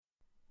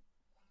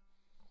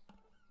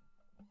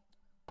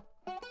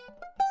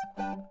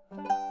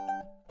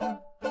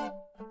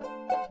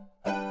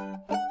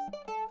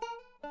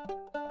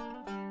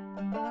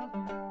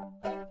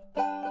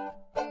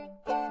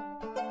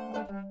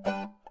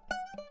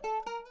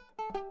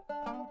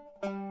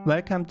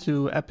Welcome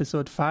to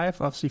episode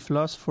 5 of the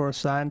Floss for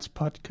Science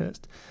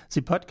podcast,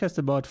 the podcast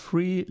about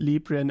free,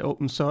 Libre and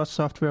open source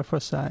software for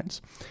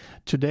science.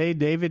 Today,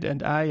 David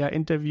and I are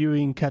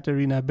interviewing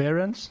Katharina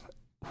Behrens,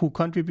 who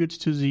contributes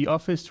to the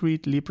Office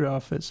Suite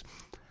LibreOffice.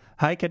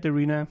 Hi,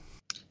 Katharina.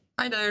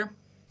 Hi there.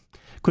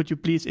 Could you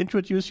please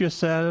introduce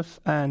yourself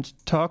and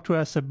talk to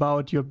us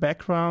about your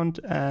background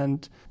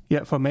and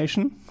your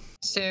formation?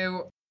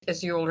 So,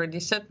 as you already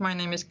said, my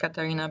name is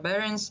Katharina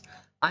Behrens.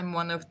 I'm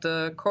one of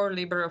the core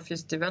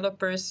LibreOffice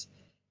developers.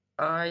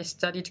 I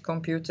studied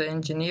computer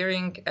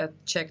engineering at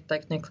Czech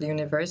Technical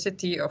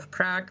University of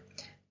Prague.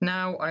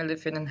 Now I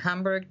live in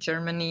Hamburg,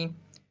 Germany,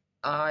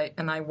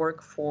 and I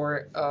work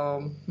for a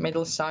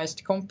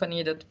middle-sized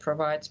company that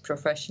provides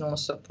professional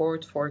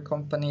support for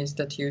companies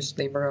that use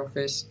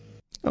LibreOffice.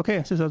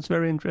 Okay, this sounds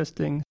very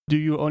interesting. Do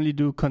you only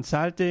do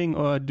consulting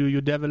or do you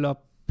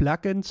develop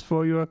plugins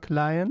for your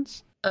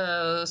clients?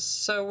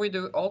 So we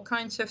do all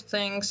kinds of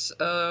things.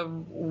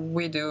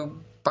 We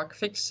do bug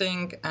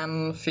fixing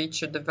and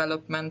feature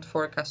development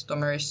for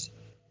customers,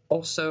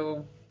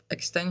 also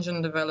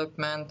extension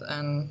development,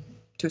 and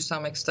to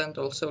some extent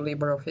also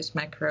LibreOffice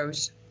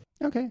macros.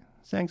 Okay,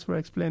 thanks for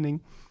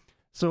explaining.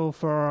 So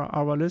for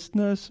our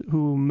listeners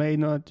who may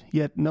not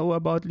yet know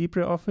about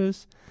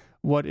LibreOffice,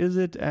 what is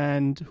it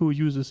and who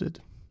uses it?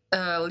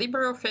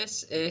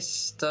 LibreOffice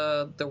is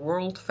the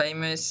world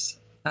famous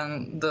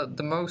and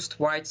the most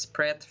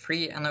widespread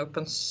free and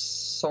open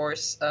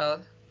source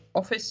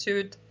Office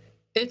suite.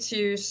 It's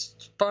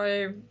used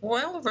by,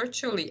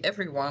 virtually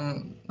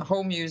everyone,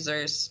 home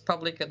users,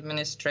 public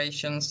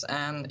administrations,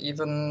 and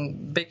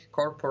even big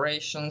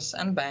corporations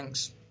and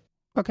banks.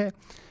 Okay.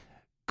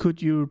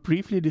 Could you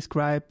briefly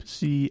describe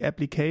the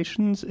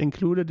applications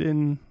included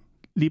in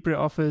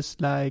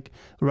LibreOffice, like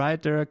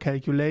writer,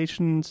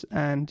 calculations,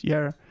 and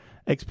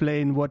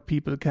explain what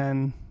people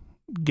can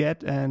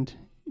get and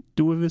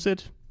do with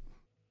it?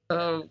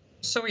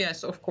 So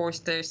yes, of course,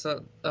 there's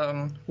a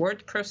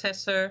word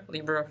processor,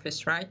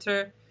 LibreOffice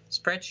Writer,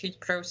 spreadsheet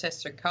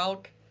processor,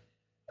 Calc,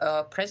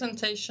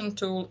 presentation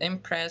tool,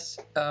 Impress,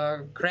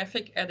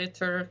 graphic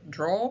editor,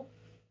 Draw,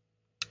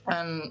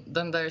 and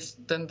then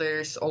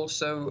there's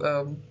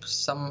also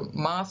some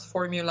math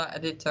formula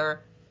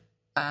editor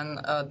and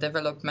a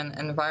development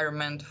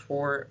environment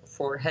for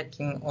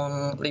hacking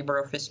on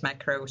LibreOffice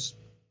macros.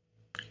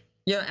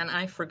 Yeah, and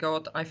I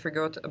forgot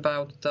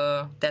about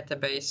the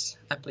database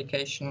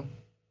application.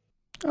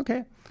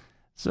 Okay.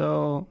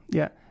 So,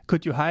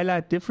 could you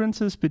highlight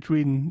differences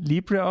between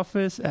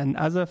LibreOffice and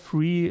other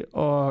free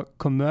or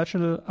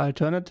commercial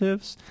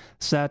alternatives,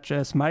 such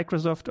as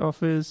Microsoft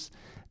Office,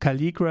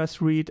 Calligra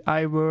Suite,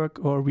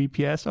 iWork, or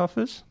VPS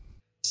Office?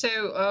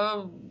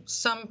 So,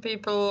 some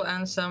people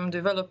and some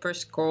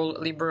developers call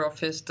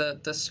LibreOffice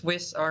the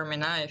Swiss Army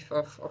knife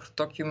of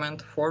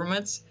document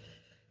formats,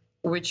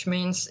 which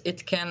means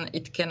it can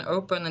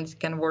open and it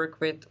can work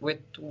with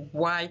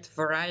wide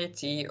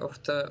variety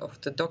of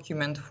the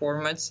document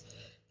formats,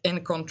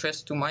 in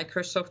contrast to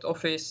Microsoft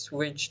Office,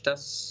 which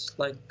does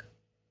like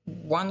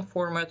one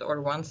format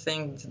or one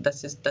thing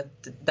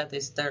that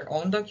is their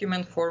own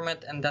document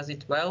format and does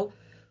it well,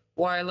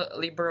 while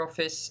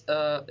LibreOffice,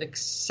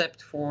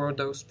 except for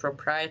those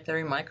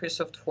proprietary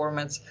Microsoft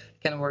formats,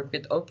 can work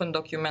with open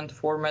document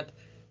format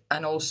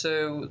and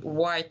also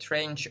wide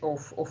range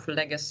of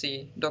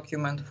legacy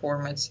document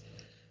formats.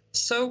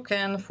 So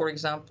can, for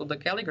example, the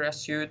Calligra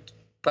suite,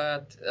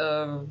 but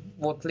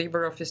what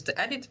LibreOffice, the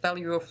added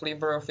value of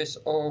LibreOffice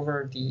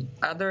over the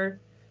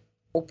other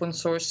open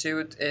source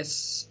suite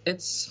is,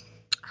 it's,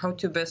 how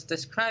to best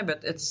describe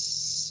it,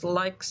 it's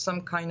like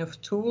some kind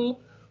of tool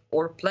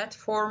or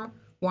platform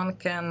one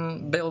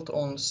can build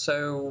on.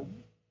 So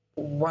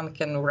one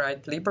can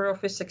write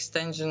LibreOffice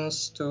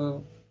extensions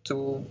to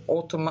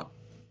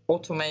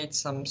automate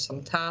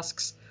some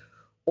tasks,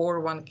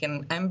 or one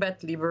can embed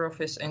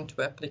LibreOffice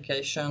into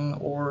application,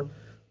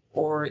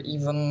 or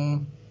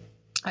even,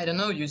 I don't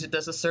know, use it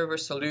as a server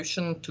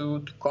solution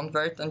to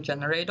convert and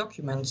generate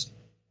documents.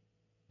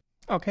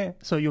 Okay,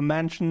 so you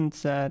mentioned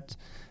that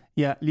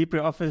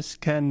LibreOffice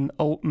can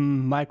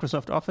open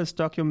Microsoft Office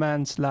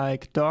documents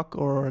like Doc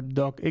or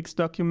DocX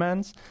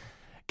documents.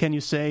 Can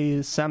you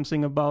say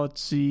something about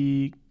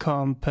the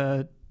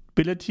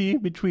compatibility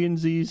between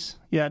these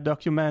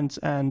documents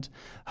and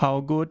how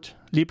good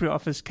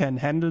LibreOffice can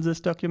handle these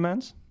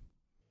documents?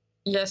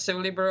 Yes, so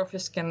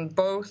LibreOffice can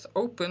both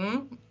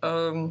open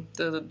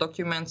the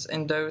documents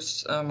in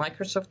those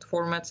Microsoft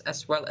formats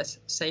as well as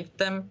save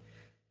them.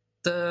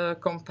 The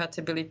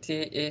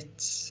compatibility,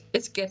 it's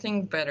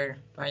getting better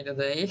by the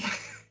day.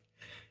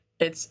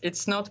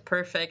 It's not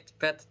perfect,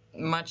 but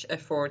much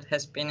effort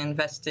has been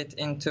invested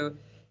into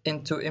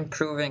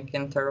improving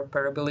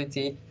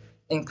interoperability,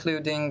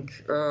 including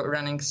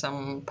running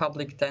some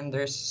public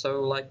tenders, so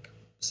like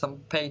some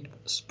paid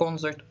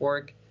sponsored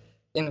work,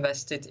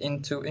 invested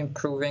into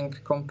improving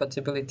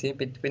compatibility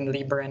between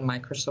Libre and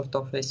Microsoft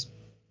Office.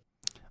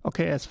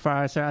 Okay, as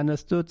far as I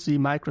understood, the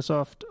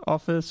Microsoft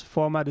Office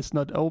format is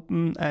not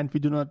open and we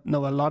do not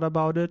know a lot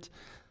about it.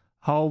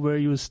 How were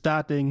you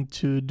starting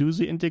to do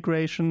the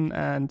integration,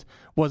 and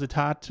was it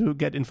hard to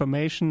get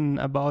information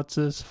about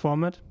this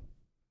format?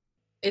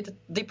 It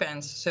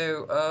depends.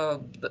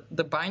 So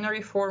the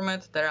binary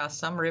format, there are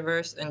some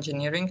reverse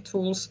engineering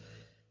tools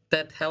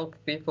that help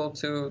people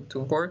to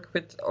work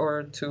with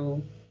or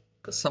to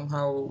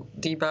somehow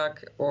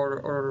debug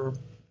or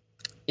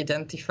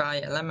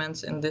identify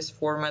elements in this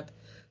format.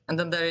 And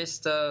then there is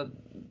the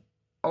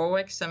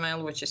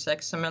OXML, which is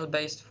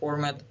XML-based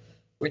format,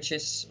 which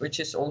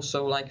is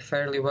also like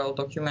fairly well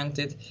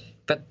documented.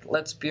 But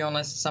let's be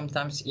honest,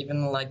 sometimes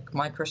even like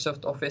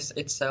Microsoft Office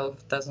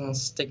itself doesn't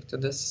stick to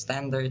the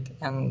standard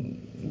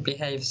and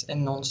behaves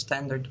in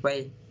non-standard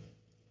way.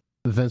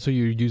 Then, so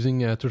you're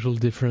using a total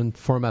different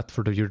format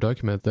for your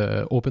document,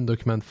 the Open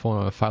Document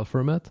file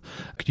format.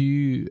 Could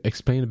you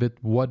explain a bit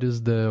what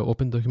is the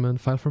Open Document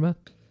file format?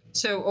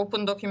 So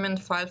Open Document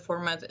file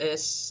format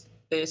is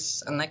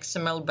an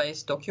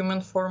XML-based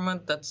document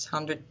format that's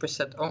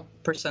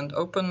 100%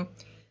 open.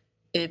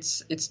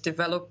 Its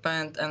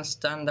development and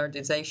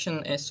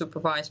standardization is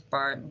supervised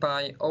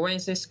by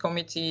OASIS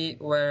committee,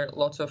 where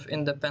lots of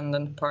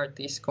independent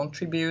parties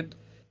contribute.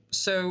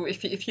 So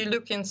if you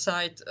look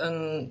inside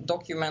a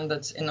document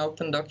that's in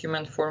Open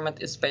Document format,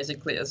 it's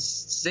basically a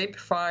zip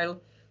file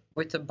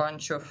with a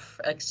bunch of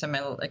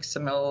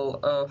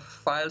XML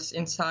files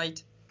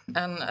inside.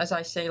 And as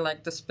I say,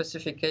 like the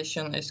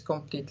specification is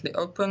completely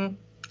open,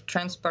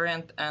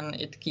 transparent, and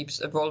it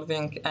keeps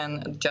evolving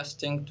and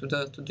adjusting to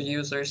the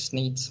user's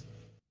needs.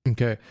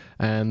 Okay,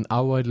 and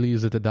how widely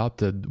is it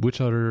adopted?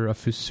 Which other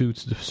Office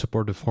suites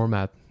support the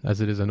format?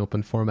 As it is an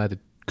open format, it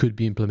could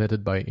be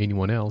implemented by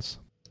anyone else.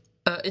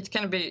 It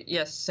can be,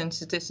 yes,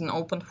 since it is an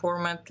open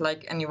format,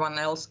 like anyone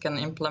else can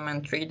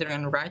implement reader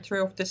and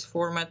writer of this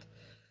format.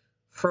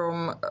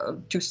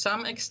 To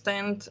some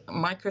extent,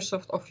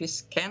 Microsoft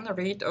Office can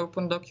read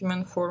Open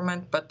Document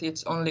format, but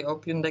it's only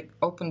Open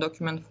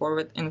Document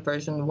format in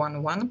version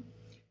 1.1.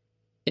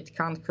 It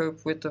can't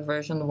cope with the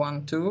version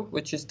 1.2,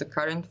 which is the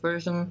current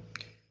version.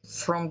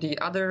 From the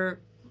other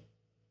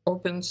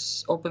open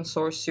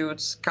source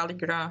suites,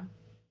 Calligra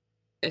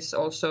is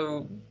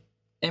also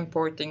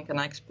importing and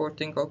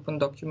exporting Open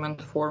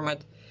Document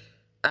format,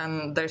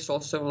 and there's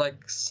also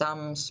like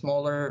some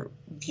smaller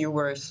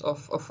viewers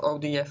of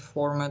ODF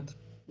format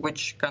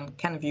which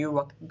can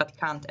view but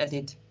can't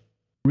edit.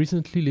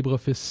 Recently,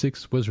 LibreOffice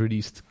 6 was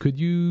released. Could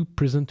you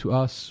present to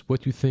us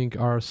what you think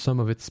are some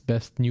of its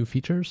best new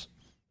features?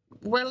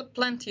 Well,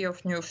 plenty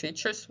of new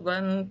features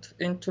went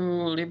into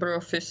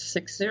LibreOffice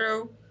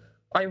 6.0.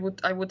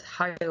 I would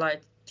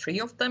highlight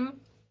 3 of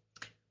them.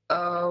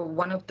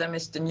 One of them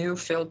is the new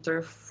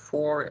filter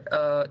for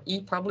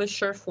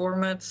e-publisher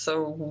format.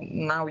 So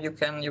now you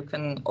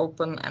can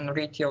open and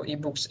read your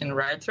ebooks in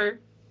Writer.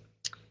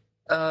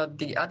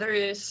 The other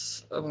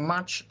is a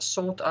much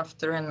sought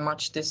after and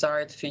much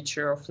desired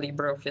feature of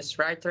LibreOffice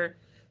Writer,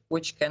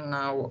 which can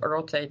now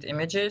rotate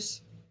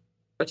images,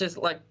 which is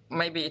like,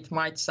 maybe it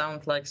might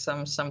sound like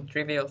some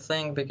trivial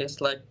thing because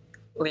like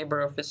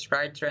LibreOffice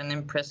Writer and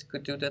Impress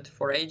could do that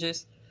for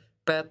ages,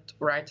 but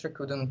Writer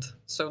couldn't.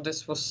 So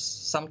this was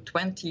some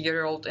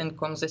 20-year-old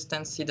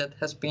inconsistency that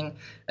has been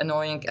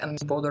annoying and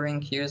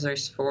bothering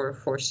users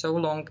for so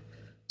long.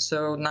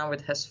 So now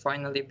it has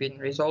finally been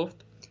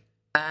resolved.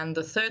 And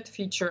the third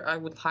feature I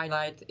would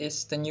highlight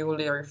is the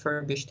newly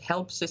refurbished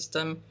help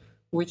system,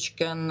 which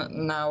can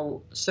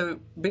now, so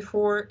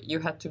before you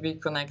had to be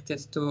connected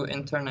to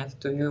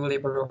internet to view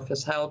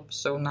LibreOffice help.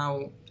 So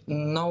now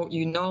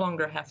you no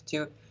longer have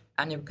to,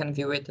 and you can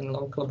view it in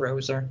local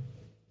browser.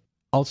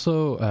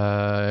 Also,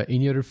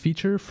 any other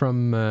feature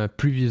from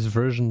previous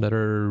version that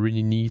are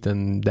really neat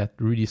and that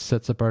really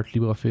sets apart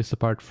LibreOffice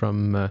apart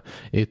from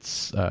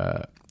its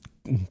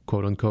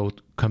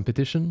quote-unquote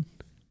competition?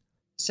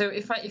 So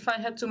if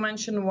I had to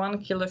mention one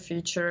killer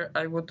feature,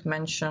 I would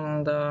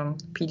mention the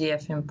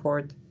PDF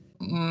import.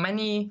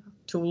 Many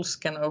tools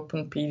can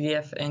open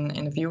PDF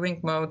in viewing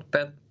mode,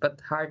 but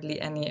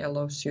hardly any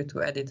allows you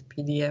to edit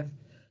PDF.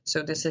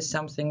 So this is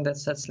something that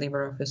sets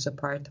LibreOffice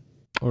apart.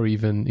 Or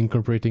even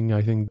incorporating,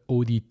 I think,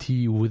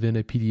 ODT within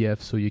a PDF,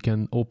 so you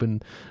can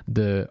open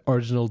the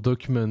original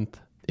document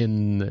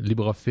in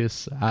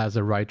LibreOffice as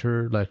a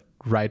writer, like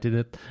write in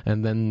it,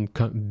 and then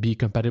be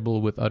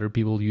compatible with other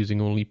people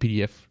using only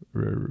PDF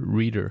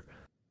reader.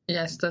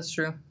 Yes, that's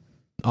true.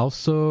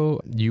 Also,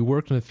 you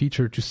worked on a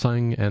feature to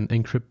sign and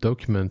encrypt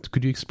document.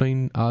 Could you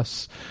explain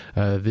us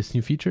this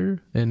new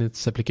feature and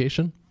its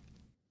application?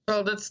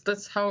 Well,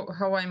 that's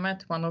how I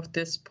met one of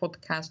this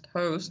podcast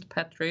hosts,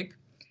 Patrick.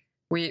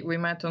 We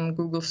met on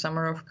Google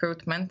Summer of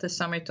Code Mente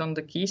Summit on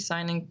the key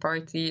signing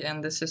party,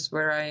 and this is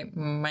where I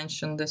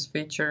mentioned this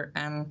feature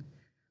and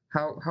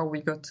how we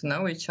got to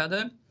know each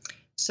other.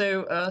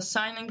 So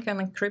signing and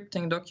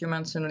encrypting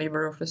documents in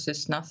LibreOffice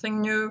is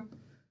nothing new.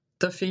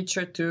 The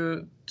feature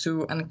to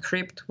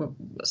encrypt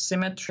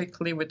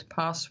symmetrically with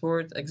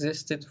password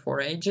existed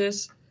for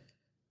ages.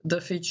 The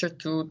feature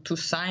to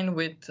sign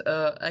with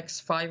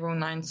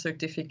X509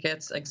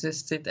 certificates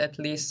existed at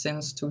least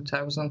since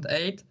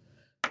 2008.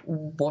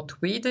 What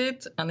we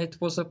did, and it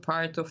was a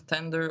part of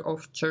tender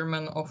of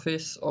German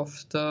Office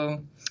of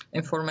the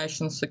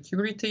Information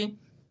Security,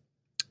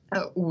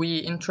 we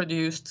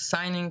introduced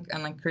signing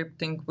and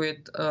encrypting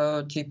with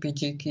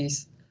GPG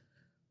keys.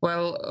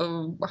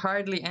 Well,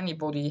 hardly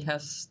anybody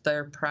has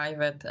their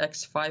private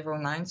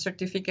X509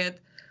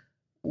 certificate,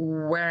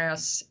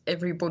 whereas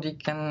everybody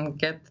can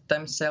get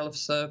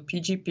themselves a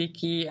PGP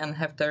key and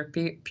have their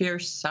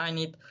peers sign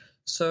it.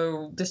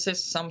 So this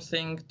is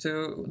something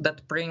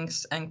that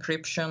brings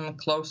encryption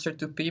closer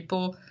to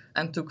people,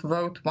 and to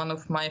quote one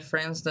of my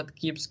friends, that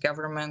keeps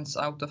governments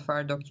out of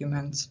our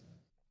documents.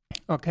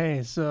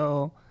 Okay,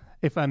 so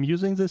if I'm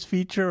using this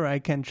feature, I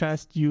can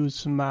just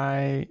use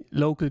my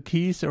local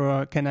keys,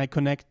 or can I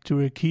connect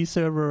to a key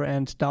server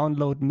and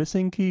download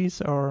missing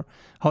keys, or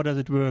how does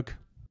it work?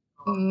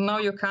 No,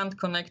 you can't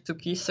connect to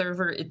key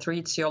server. It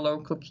reads your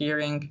local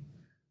keyring.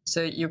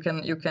 So you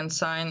can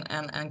sign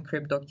and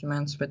encrypt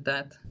documents with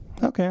that.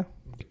 Okay.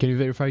 Can you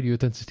verify the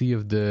authenticity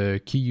of the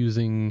key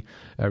using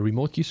a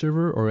remote key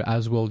server, or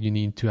as well you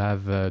need to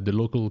have the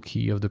local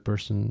key of the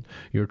person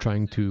you're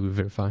trying to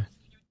verify?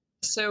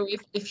 So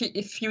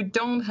if you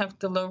don't have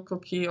the local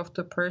key of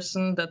the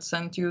person that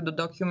sent you the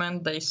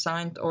document they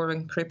signed or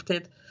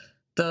encrypted,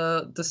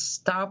 the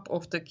stub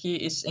of the key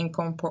is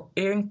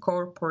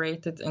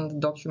incorporated in the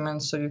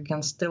document, so you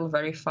can still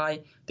verify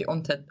the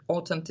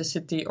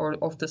authenticity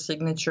of the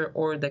signature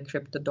or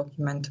decrypt the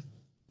document.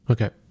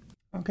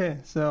 Okay,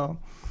 so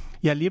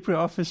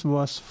LibreOffice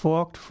was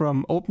forked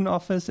from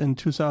OpenOffice in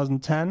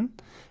 2010.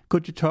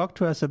 Could you talk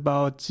to us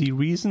about the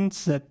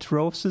reasons that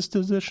drove this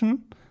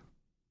decision?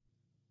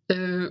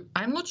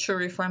 I'm not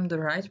sure if I'm the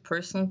right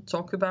person to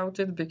talk about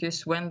it,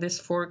 because when this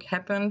fork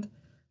happened,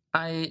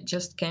 I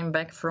just came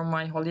back from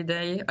my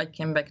holiday. I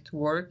came back to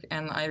work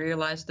and I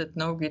realized that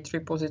no Git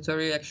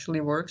repository actually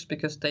works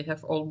because they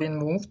have all been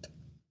moved.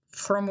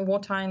 From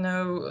what I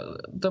know,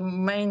 the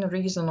main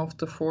reason of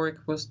the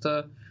fork was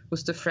the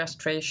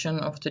frustration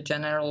of the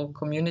general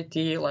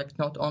community, like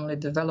not only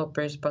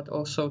developers, but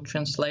also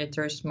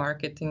translators,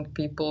 marketing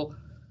people,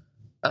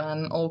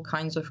 and all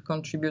kinds of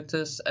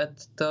contributors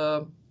at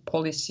the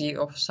policy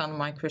of Sun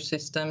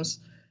Microsystems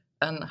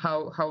and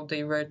how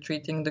they were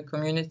treating the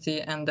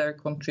community and their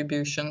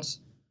contributions.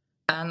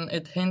 And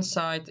in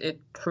hindsight,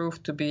 it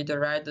proved to be the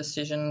right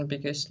decision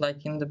because,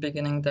 like in the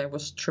beginning, there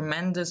was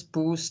tremendous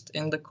boost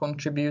in the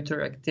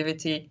contributor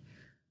activity.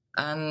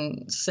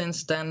 And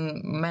since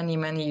then,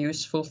 many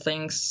useful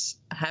things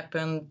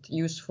happened,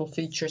 useful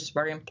features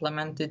were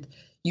implemented,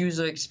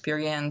 user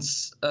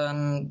experience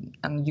and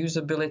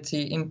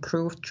usability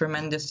improved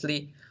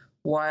tremendously,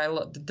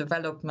 while the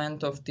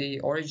development of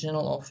the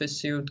original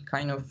Office suite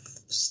kind of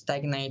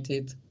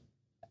stagnated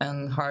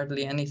and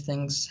hardly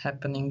anything's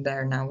happening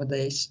there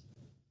nowadays.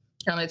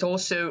 And it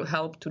also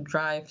helped to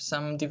drive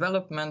some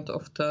development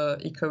of the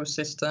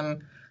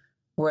ecosystem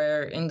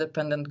where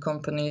independent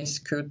companies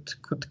could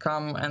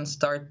come and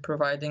start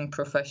providing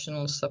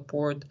professional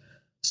support.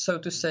 So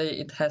to say,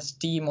 it has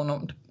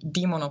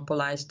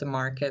demonopolized the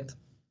market.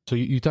 So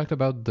you talked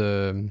about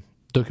the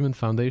Document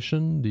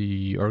Foundation,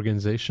 the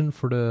organization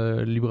for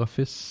the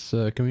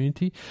LibreOffice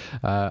community.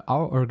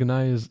 How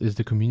organized is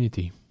the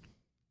community?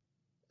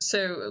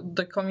 So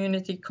the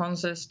community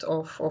consists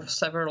of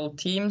several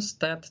teams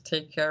that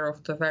take care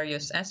of the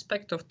various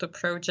aspects of the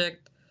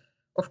project.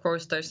 Of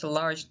course, there's a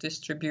large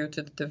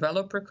distributed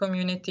developer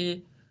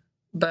community,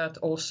 but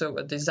also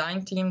a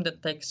design team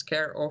that takes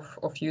care of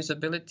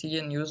usability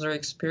and user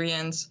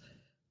experience,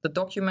 the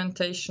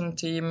documentation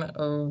team,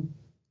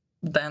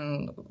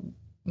 then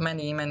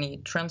many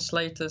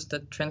translators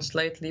that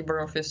translate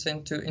LibreOffice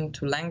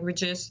into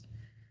languages.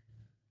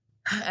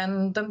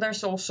 And then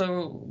there's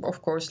also,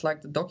 of course,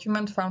 like the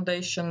Document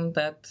Foundation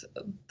that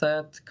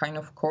kind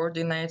of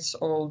coordinates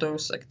all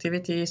those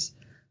activities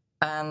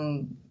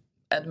and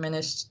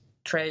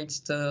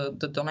administrates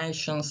the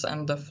donations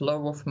and the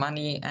flow of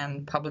money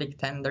and public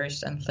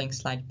tenders and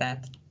things like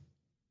that.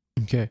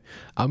 Okay.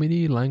 How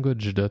many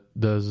languages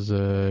does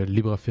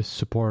LibreOffice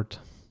support?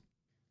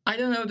 I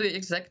don't know the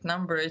exact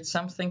number. It's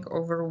something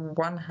over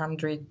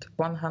 100,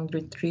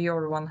 103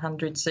 or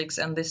 106,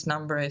 and this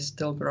number is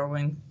still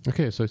growing.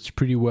 Okay, so it's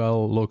pretty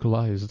well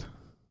localized.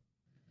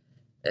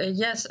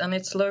 Yes, and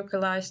it's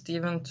localized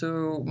even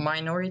to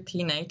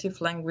minority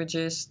native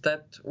languages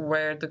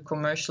where the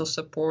commercial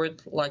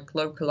support, like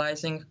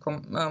localizing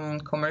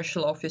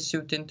commercial Office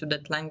suite into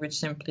that language,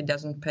 simply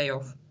doesn't pay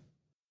off.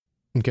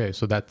 Okay,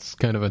 so that's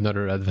kind of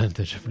another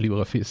advantage of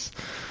LibreOffice.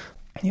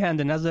 Yeah, and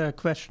another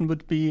question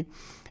would be,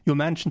 you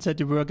mentioned that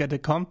you work at a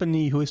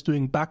company who is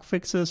doing bug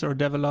fixes or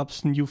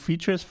develops new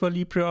features for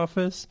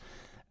LibreOffice.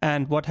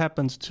 And what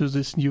happens to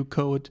this new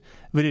code?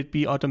 Will it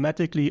be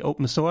automatically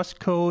open source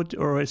code,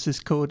 or is this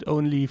code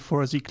only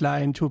for the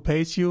client who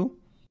pays you?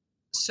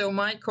 So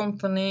my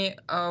company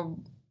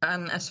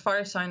And as far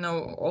as I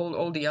know,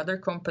 all the other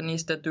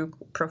companies that do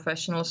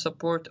professional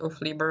support of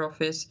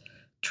LibreOffice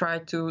try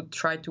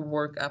to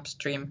work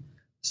upstream.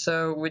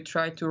 So we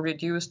try to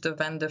reduce the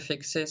vendor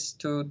fixes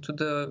to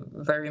the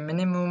very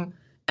minimum,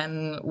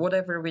 and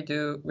whatever we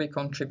do, we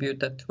contribute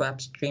that to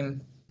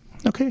upstream.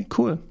 Okay,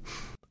 cool.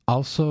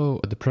 Also,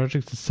 the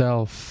project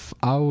itself,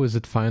 how is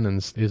it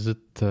financed? Is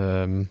it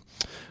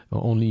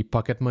only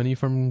pocket money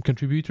from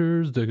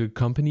contributors? The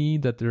company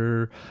that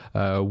they're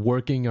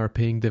working are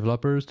paying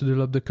developers to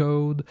develop the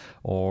code,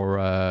 or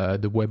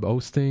the web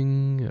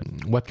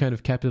hosting? What kind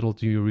of capital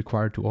do you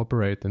require to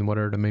operate, and what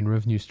are the main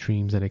revenue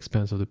streams and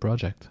expense of the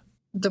project?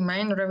 The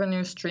main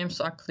revenue streams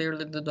are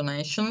clearly the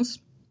donations.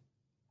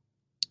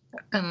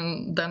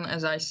 And then,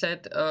 as I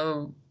said,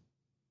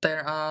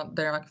 there are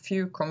a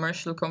few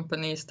commercial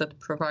companies that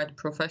provide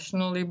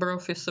professional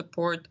LibreOffice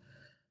support.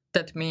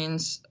 That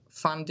means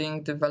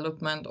funding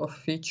development of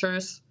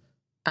features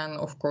and,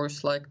 of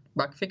course, like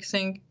bug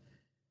fixing.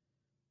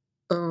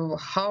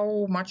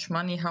 How much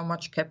money, how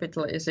much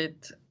capital is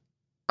it?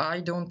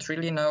 I don't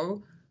really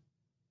know.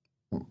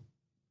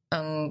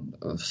 And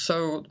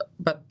so,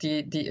 but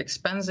the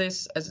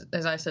expenses,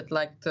 as I said,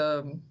 like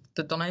the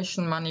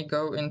donation money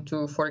go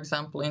into, for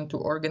example, into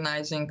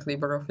organizing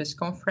LibreOffice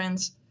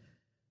conference,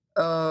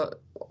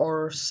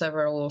 or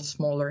several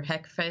smaller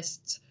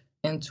hackfests,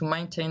 into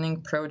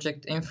maintaining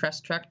project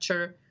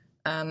infrastructure,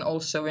 and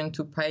also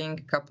into paying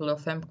a couple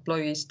of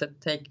employees that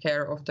take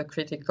care of the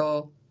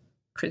critical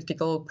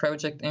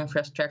project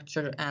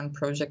infrastructure and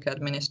project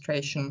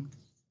administration.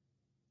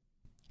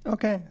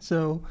 Okay,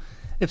 so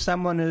if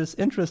someone is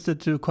interested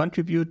to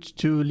contribute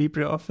to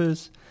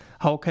LibreOffice,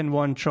 how can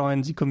one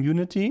join the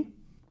community?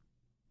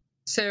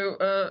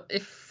 So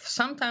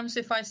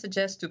if I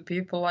suggest to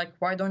people, like,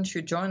 why don't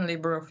you join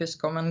LibreOffice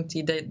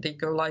community, they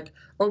go like,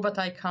 oh, but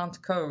I can't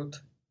code.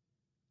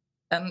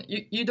 And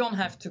you don't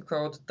have to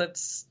code.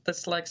 That's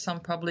like some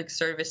public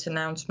service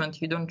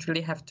announcement. You don't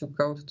really have to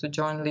code to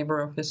join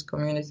LibreOffice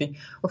community.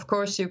 Of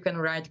course, you can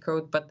write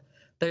code, but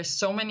there's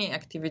so many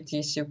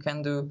activities you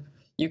can do.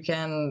 You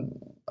can,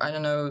 I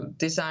don't know,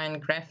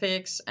 design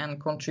graphics and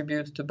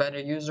contribute to better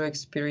user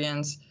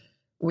experience.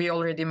 We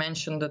already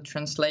mentioned the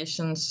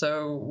translation,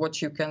 so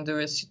what you can do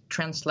is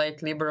translate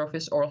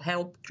LibreOffice or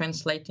help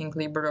translating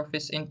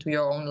LibreOffice into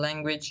your own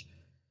language.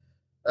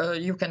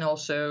 You can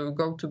also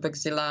go to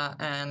Bugzilla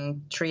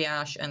and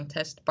triage and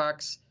test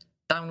bugs,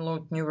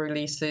 download new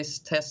releases,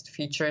 test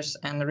features,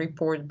 and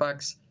report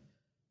bugs.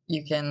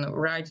 You can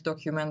write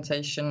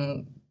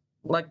documentation.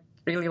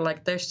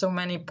 There's so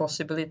many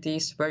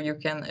possibilities where you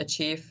can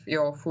achieve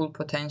your full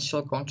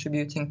potential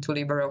contributing to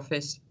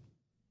LibreOffice.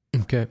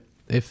 Okay.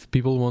 If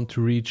people want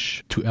to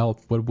reach to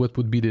help, what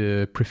would be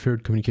the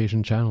preferred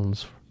communication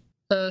channels?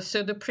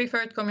 So the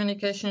preferred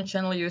communication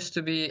channel used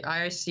to be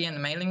IRC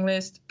and mailing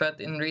list, but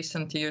in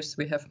recent years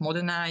we have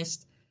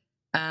modernized,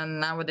 and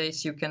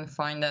nowadays you can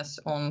find us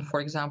on,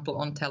 for example,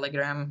 on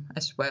Telegram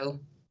as well.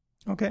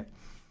 Okay.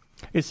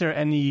 Is there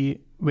any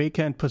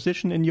vacant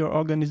position in your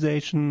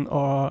organization,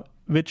 or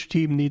which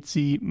team needs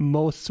the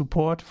most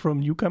support from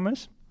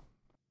newcomers?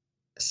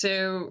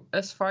 So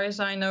as far as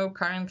I know,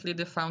 currently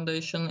the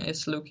foundation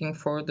is looking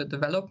for the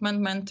development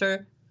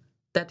mentor.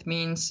 That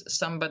means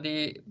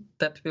somebody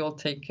that will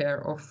take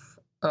care of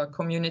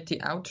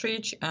community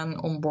outreach and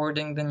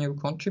onboarding the new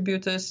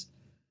contributors.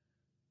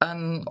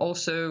 And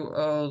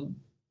also,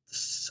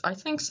 I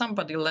think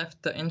somebody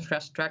left the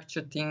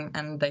infrastructure team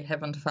and they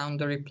haven't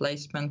found a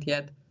replacement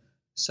yet.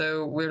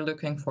 So we're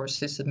looking for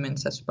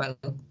sysadmins as well.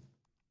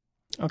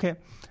 Okay.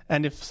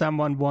 And if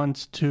someone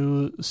wants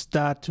to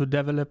start to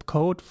develop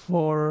code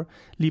for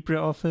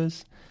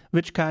LibreOffice,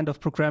 which kind of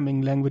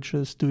programming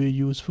languages do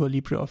you use for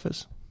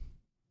LibreOffice?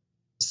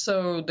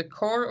 So the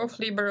core of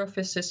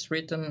LibreOffice is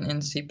written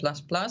in C++.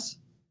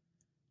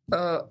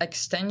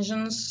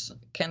 Extensions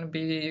can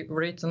be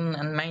written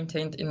and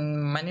maintained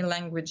in many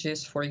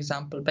languages, for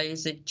example,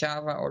 BASIC,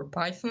 Java, or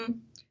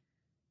Python.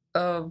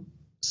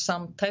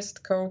 Some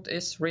test code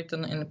is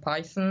written in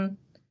Python.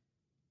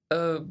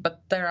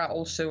 But there are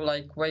also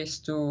ways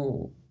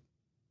to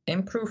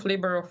improve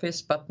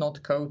LibreOffice, but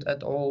not code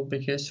at all,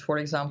 because, for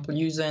example,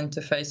 user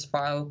interface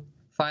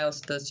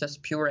files, that's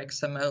just pure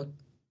XML.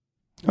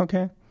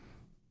 Okay.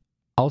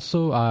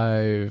 Also,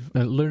 I've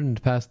learned in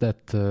the past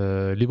that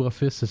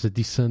LibreOffice is a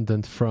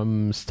descendant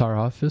from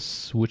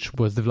StarOffice, which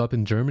was developed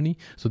in Germany.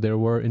 So there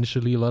were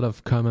initially a lot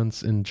of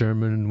comments in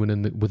German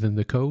within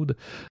the code.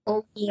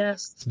 Oh,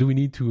 yes. So do we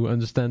need to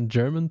understand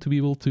German to be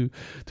able to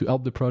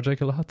help the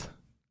project a lot?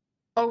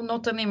 Oh,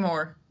 not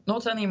anymore.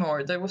 Not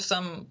anymore. There was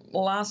some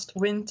last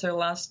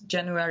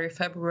January,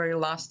 February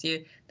last year,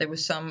 there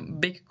was some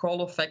big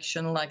call of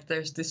action, like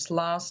there's this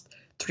last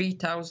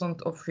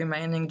 3,000 of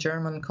remaining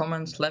German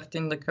comments left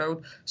in the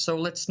code. So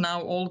let's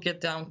now all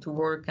get down to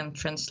work and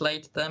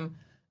translate them.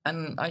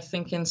 And I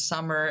think in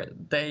summer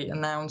they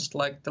announced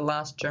the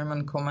last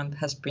German comment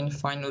has been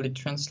finally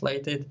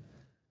translated.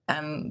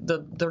 And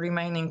the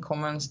remaining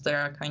comments, they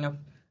are kind of,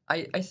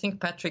 I think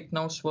Patrick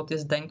knows what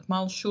is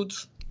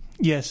Denkmalschutz.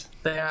 Yes.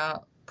 They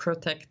are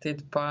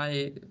protected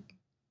by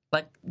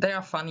like they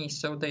are funny,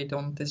 so they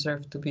don't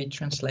deserve to be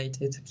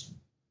translated.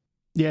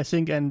 Yeah, I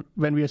think, and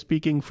when we are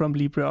speaking from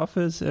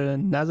LibreOffice,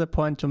 another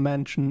point to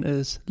mention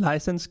is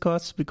license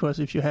costs, because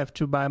if you have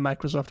to buy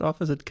Microsoft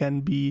Office, it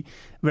can be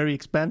very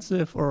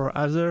expensive, or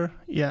other,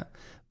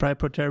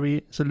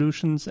 proprietary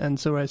solutions. And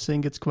so I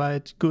think it's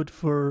quite good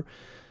for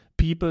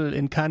people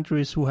in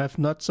countries who have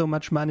not so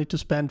much money to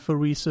spend for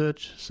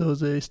research, so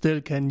they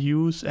still can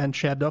use and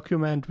share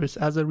document with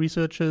other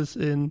researchers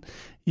in,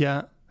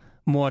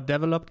 more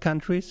developed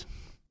countries.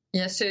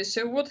 Yeah,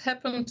 so what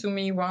happened to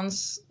me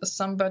once?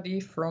 Somebody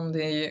from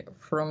the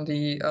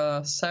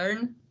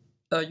CERN,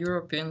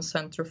 European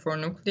Center for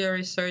Nuclear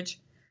Research,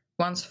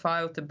 once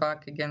filed a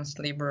bug against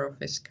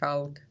LibreOffice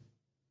Calc.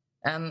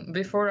 And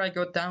before I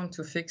got down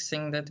to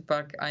fixing that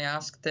bug, I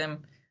asked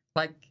them,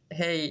 like,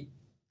 hey,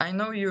 I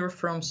know you're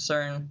from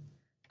CERN,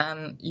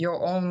 and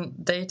your own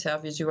data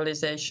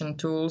visualization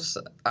tools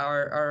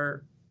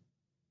are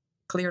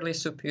clearly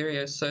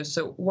superior.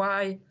 So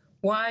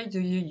why do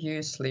you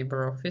use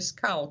LibreOffice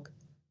Calc?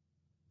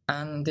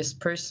 And this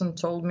person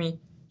told me,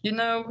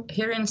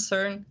 here in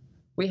CERN,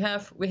 we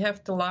have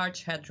the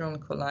Large Hadron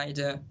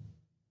Collider,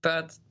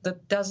 but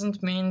that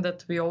doesn't mean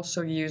that we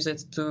also use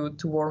it to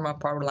warm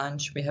up our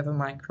lunch. We have a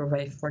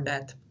microwave for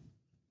that.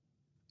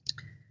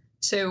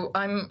 So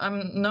I'm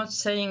not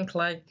saying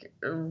like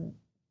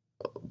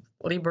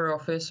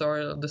LibreOffice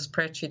or the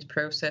spreadsheet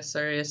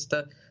processor is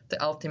the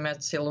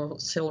ultimate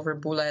silver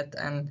bullet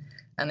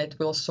and it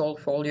will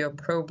solve all your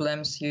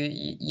problems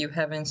you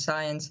have in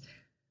science.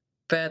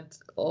 But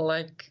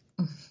like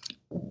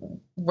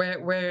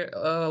where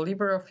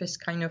LibreOffice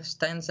kind of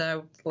stands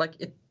out, like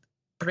it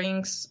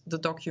brings the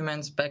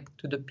documents back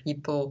to the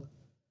people.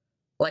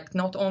 Like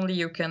not only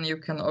you can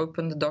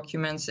open the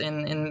documents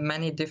in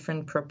many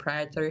different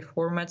proprietary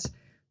formats,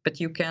 but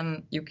you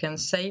can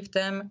save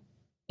them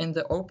in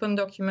the open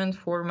document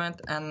format,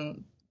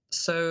 and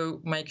so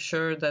make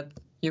sure that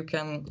you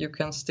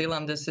can still,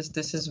 and this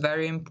is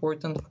very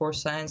important for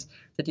science,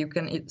 that you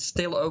can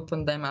still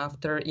open them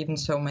after even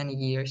so many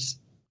years.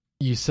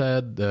 You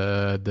said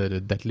that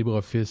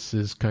LibreOffice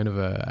is kind of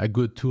a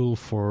good tool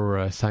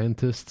for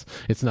scientists.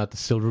 It's not the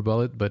silver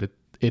bullet, but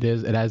it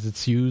has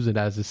its use, it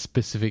has its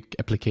specific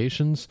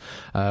applications.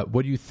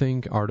 What do you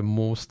think are the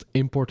most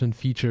important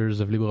features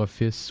of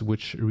LibreOffice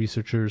which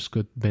researchers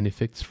could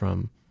benefit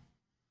from?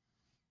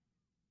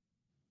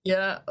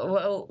 Yeah,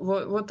 well,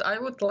 what I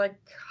would like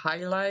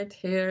highlight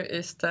here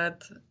is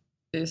that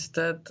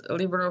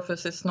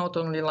LibreOffice is not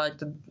only like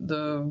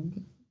the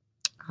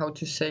how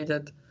to say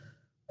that,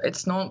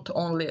 it's not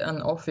only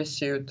an office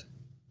suite,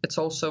 it's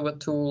also a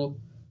tool,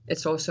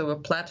 it's also a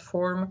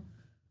platform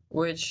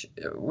which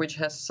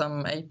has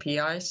some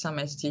APIs, some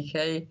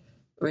SDK,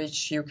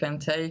 which you can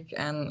take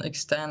and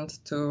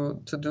extend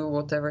to do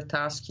whatever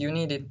task you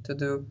need it to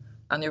do.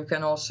 And you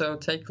can also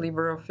take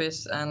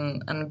LibreOffice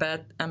and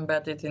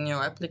embed it in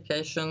your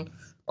application,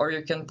 or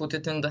you can put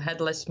it in the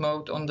headless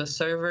mode on the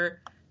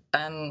server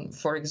and,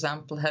 for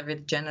example, have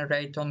it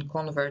generate on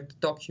Convert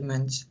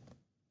documents.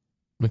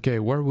 Okay,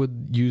 where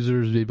would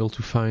users be able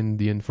to find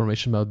the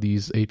information about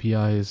these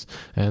APIs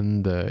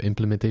and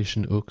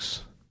implementation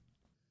hooks?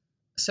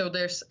 So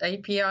there's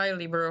API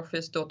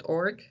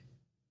LibreOffice.org.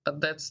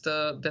 That's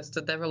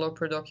the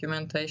developer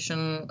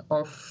documentation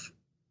of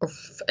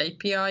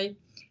API.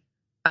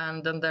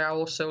 And then there are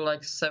also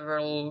like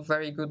several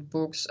very good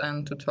books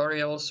and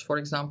tutorials, for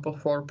example,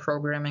 for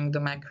programming the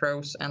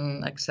macros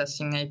and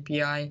accessing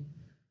API.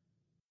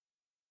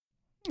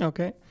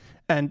 Okay.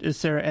 And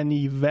is there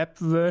any web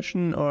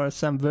version or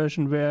some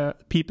version where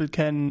people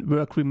can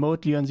work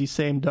remotely on the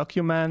same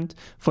document,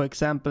 for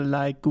example,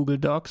 like Google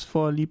Docs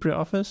for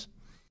LibreOffice?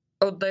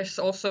 Oh, there's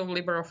also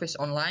LibreOffice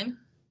Online.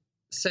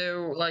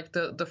 So like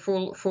the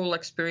full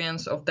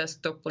experience of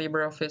desktop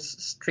LibreOffice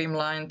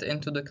streamlined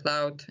into the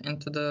cloud,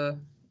 into the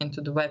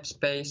web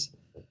space.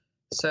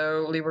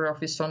 So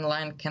LibreOffice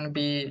Online can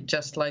be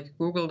just like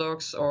Google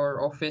Docs,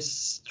 or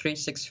Office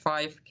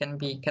 365 can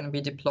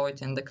be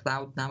deployed in the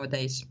cloud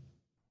nowadays.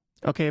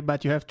 Okay,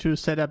 but you have to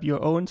set up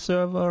your own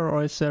server,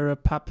 or is there a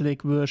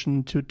public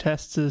version to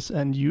test this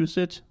and use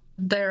it?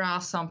 There are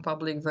some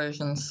public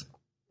versions.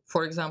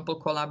 For example,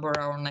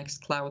 Collabora or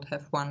Nextcloud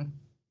have one.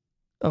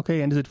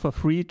 Okay, and is it for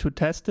free to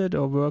test it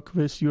or work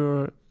with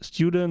your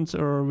students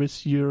or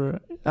with your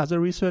other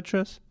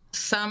researchers?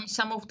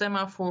 Some of them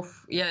are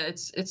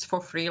it's for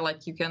free.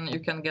 Like you can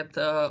get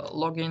a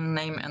login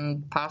name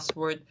and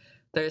password.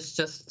 There's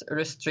just a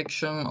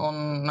restriction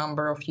on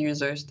number of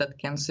users that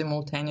can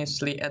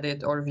simultaneously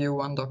edit or view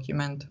one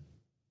document.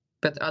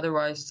 But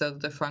otherwise, the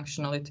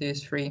functionality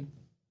is free.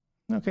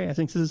 Okay, I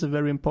think this is a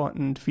very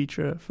important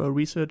feature for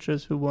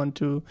researchers who want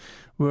to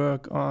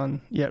work on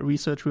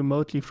research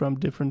remotely from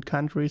different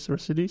countries or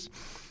cities.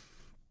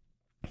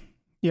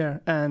 Yeah,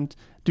 and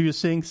do you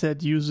think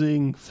that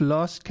using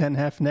FLOSS can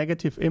have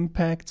negative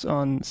impacts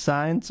on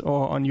science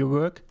or on your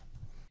work?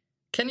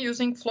 Can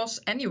using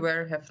FLOSS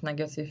anywhere have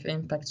negative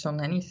impacts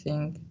on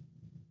anything?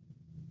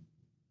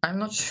 I'm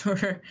not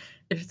sure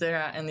if there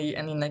are any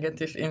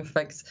negative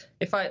impacts.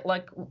 If I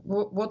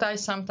what I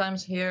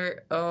sometimes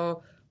hear,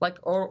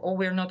 or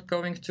we're not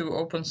going to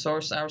open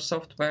source our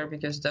software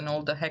because then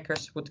all the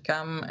hackers would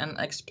come and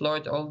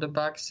exploit all the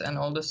bugs and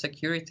all the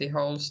security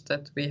holes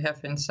that we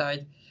have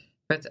inside.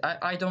 But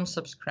I don't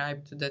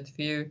subscribe to that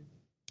view.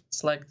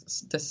 It's like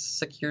the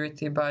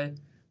security by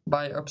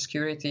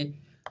obscurity.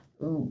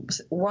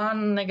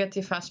 One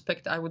negative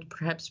aspect I would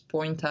perhaps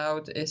point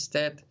out is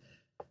that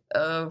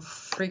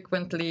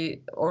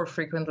frequently,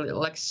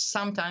 like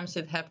sometimes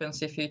it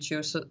happens if you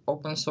choose an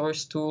open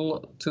source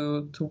tool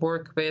to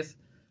work with,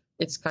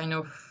 it's kind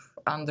of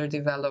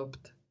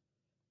underdeveloped.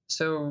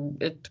 So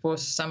it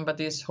was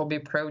somebody's hobby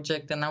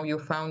project and now you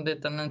found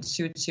it and it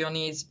suits your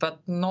needs, but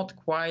not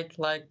quite,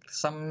 like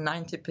some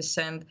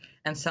 90%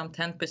 and some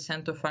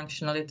 10% of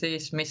functionality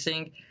is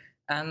missing.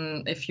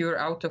 And if you're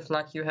out of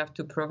luck, you have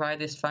to provide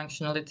this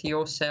functionality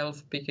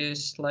yourself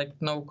because like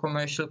no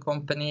commercial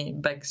company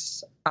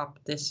backs up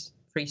this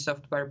free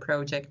software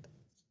project.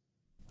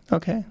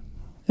 Okay,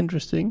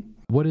 interesting.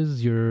 What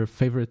is your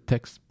favorite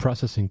text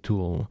processing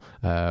tool?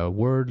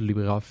 Word,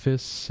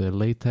 LibreOffice,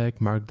 LaTeX,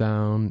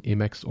 Markdown,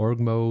 Emacs org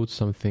mode,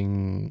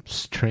 something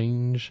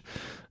strange?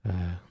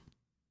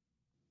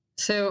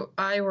 So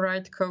I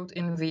write code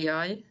in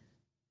VI.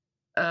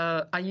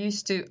 I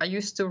used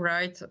to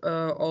write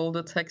all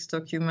the text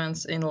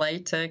documents in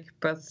LaTeX,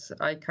 but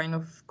I kind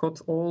of got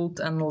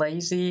old and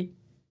lazy.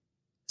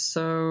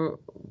 So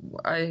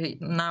I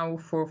now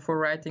for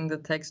writing the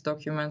text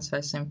documents,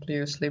 I simply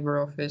use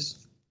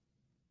LibreOffice.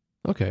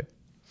 Okay.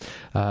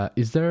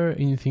 Is there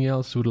anything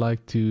else you would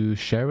like to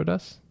share with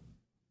us?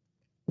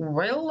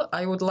 Well,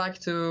 I would like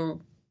to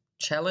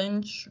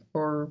challenge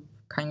or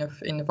kind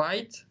of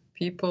invite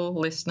people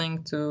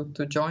listening to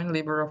join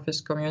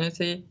LibreOffice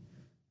community.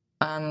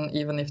 And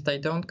even if they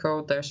don't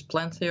code, there's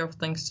plenty of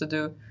things to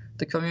do.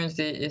 The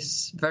community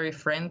is very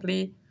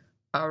friendly.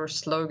 Our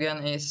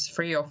slogan is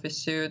Free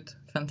Office Suite,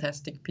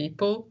 Fantastic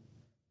People.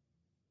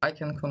 I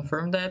can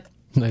confirm that.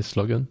 Nice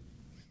slogan.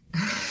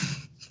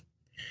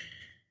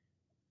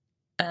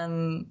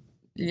 And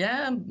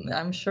yeah,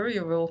 I'm sure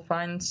you will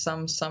find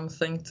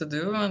something to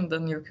do, and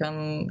then you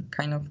can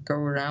kind of go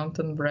around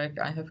and brag,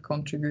 I have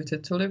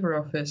contributed to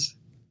LibreOffice,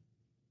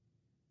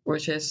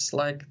 which is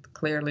like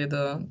clearly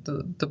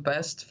the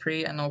best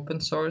free and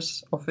open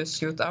source office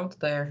suite out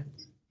there.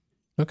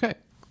 Okay.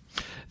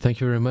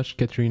 Thank you very much,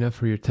 Katerina,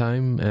 for your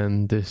time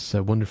and this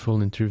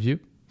wonderful interview.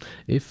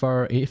 If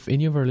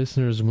any of our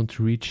listeners want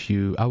to reach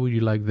you, how would you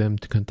like them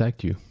to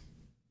contact you?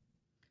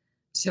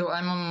 So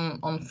I'm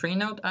on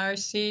Freenode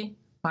IRC.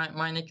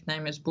 My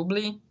nickname is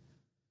Bubbly.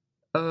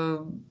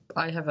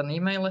 I have an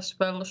email as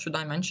well. Should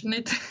I mention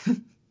it?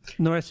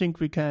 No, I think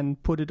we can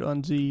put it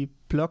on the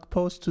blog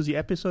post to the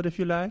episode if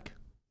you like.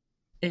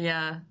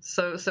 Yeah,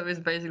 so it's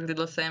basically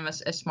the same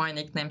as my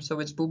nickname. So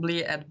it's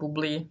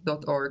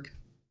bubbly@bubbly.org.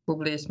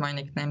 Bubbly is my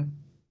nickname.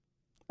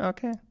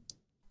 Okay.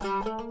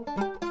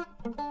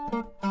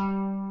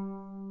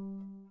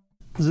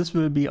 This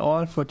will be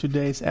all for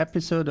today's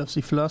episode of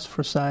the Floss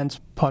for Science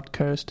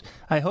podcast.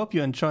 I hope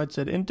you enjoyed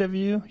that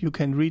interview. You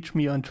can reach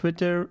me on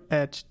Twitter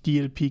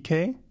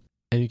 @DLPK.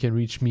 And you can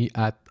reach me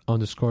at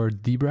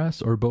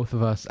 _Dbras or both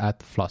of us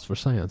at Floss for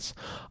Science.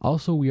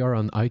 Also, we are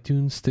on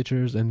iTunes,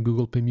 Stitchers, and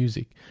Google Play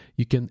Music.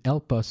 You can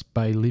help us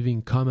by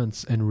leaving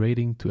comments and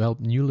rating to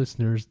help new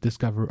listeners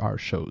discover our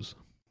shows.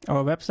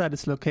 Our website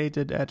is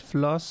located at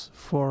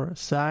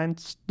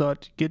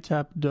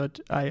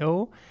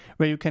flossforscience.github.io,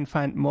 where you can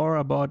find more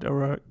about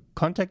our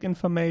contact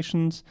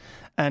informations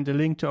and a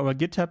link to our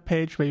GitHub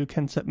page where you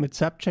can submit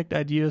subject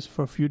ideas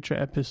for future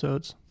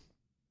episodes.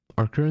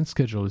 Our current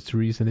schedule is to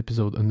release an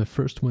episode on the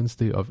first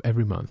Wednesday of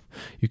every month.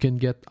 You can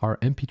get our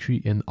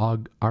MP3 and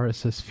OGG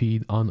RSS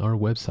feed on our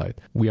website.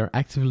 We are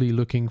actively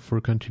looking for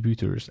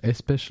contributors,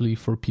 especially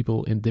for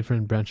people in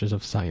different branches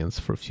of science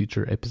for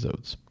future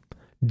episodes.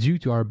 Due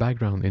to our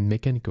background in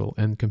mechanical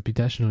and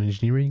computational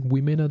engineering, we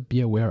may not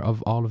be aware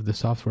of all of the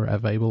software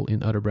available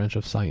in other branches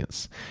of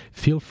science.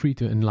 Feel free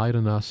to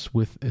enlighten us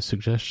with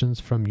suggestions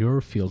from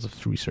your fields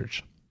of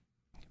research.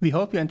 We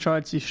hope you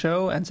enjoyed the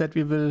show and that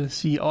we will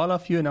see all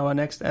of you in our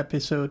next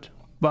episode.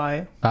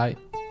 Bye. Bye.